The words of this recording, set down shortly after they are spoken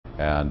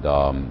And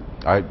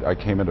I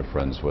came into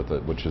Friends with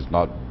it, which is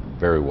not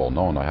very well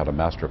known. I had a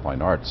Master of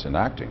Fine Arts in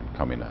acting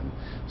coming in.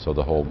 So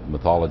the whole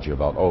mythology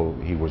about, oh,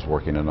 he was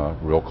working in a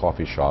real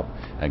coffee shop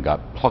and got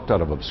plucked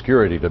out of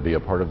obscurity to be a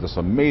part of this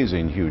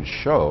amazing, huge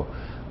show.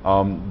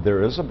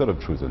 There is a bit of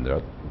truth in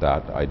there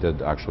that I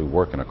did actually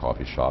work in a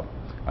coffee shop.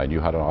 I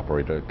knew how to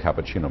operate a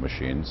cappuccino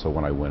machine, so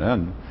when I went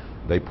in,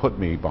 they put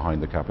me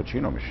behind the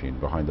cappuccino machine,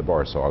 behind the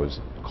bar. So I was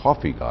a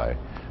coffee guy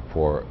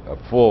for a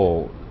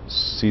full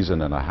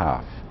season and a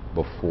half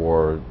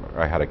before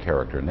I had a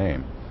character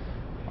name.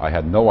 I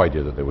had no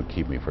idea that they would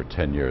keep me for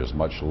 10 years,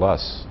 much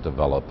less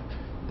develop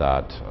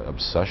that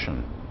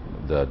obsession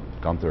that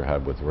Gunther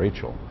had with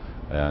Rachel.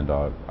 And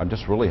I'm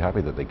just really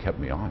happy that they kept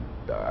me on.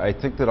 I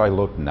think that I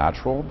looked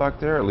natural back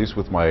there, at least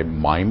with my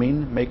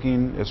miming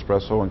making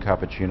espresso and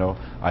cappuccino.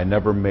 I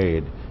never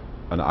made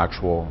an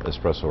actual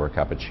espresso or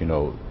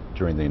cappuccino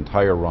during the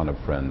entire run of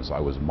Friends. I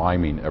was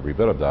miming every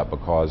bit of that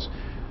because,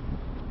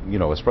 you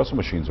know, espresso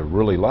machines are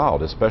really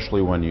loud,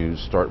 especially when you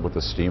start with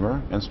the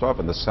steamer and stuff,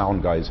 and the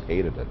sound guys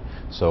hated it.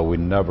 So we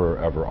never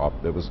ever,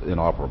 it was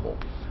inoperable.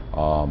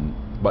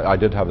 But I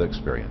did have the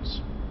experience.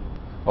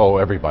 Oh,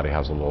 everybody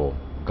has a little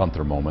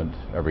Gunther moment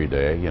every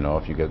day. You know,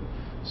 if you get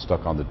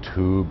stuck on the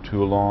tube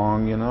too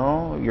long, you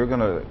know, you're going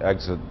to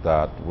exit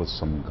that with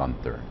some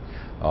Gunther.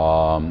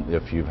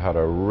 If you've had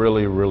a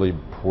really, really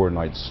poor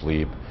night's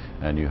sleep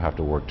and you have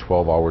to work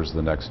 12 hours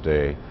the next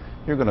day,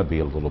 you're going to be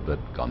a little bit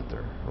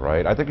Gunther,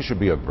 right? I think it should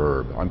be a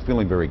verb. I'm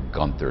feeling very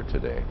Gunther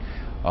today.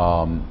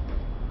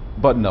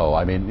 But no,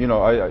 I mean, you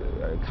know, I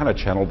kind of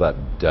channeled that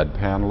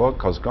deadpan look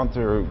because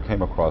Gunther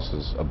came across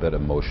as a bit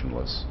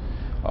emotionless.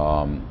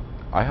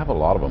 I have a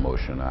lot of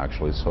emotion,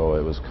 actually, so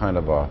it was kind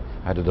of I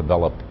had to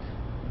develop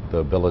the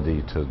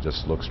ability to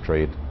just look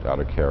straight out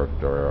of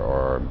character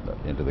or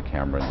into the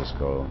camera and just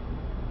go,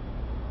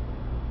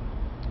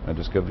 and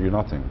just give you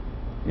nothing.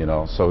 You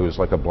know, so he was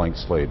like a blank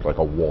slate, like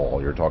a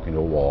wall. You're talking to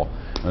a wall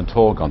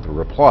until Gunther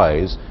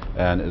replies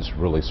and is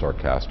really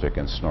sarcastic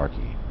and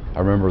snarky. I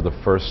remember the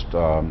first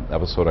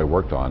episode I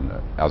worked on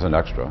as an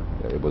extra.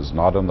 It was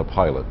not on the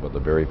pilot, but the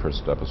very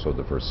first episode,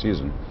 the first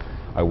season.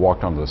 I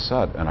walked onto the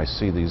set and I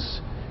see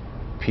these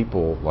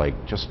people like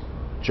just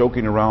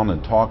joking around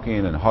and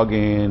talking and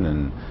hugging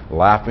and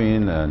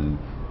laughing, and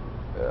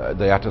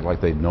they acted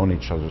like they'd known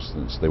each other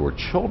since they were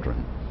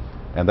children.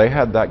 And they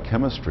had that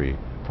chemistry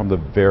from the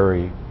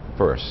very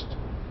first.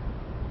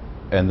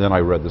 And then I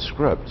read the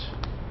script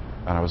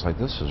and I was like,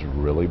 this is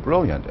really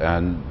brilliant,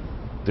 and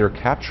they're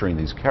capturing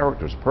these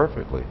characters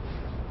perfectly.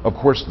 Of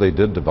course, they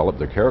did develop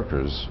their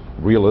characters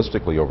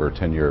realistically over a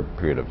 10-year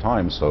period of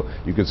time, so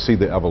you could see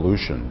the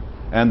evolution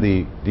and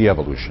the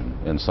de-evolution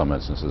in some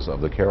instances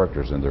of the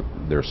characters and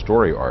their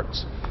story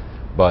arcs.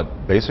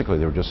 But basically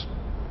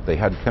they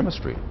had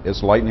chemistry.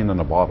 It's lightning in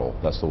a bottle.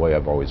 That's the way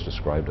I've always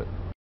described it.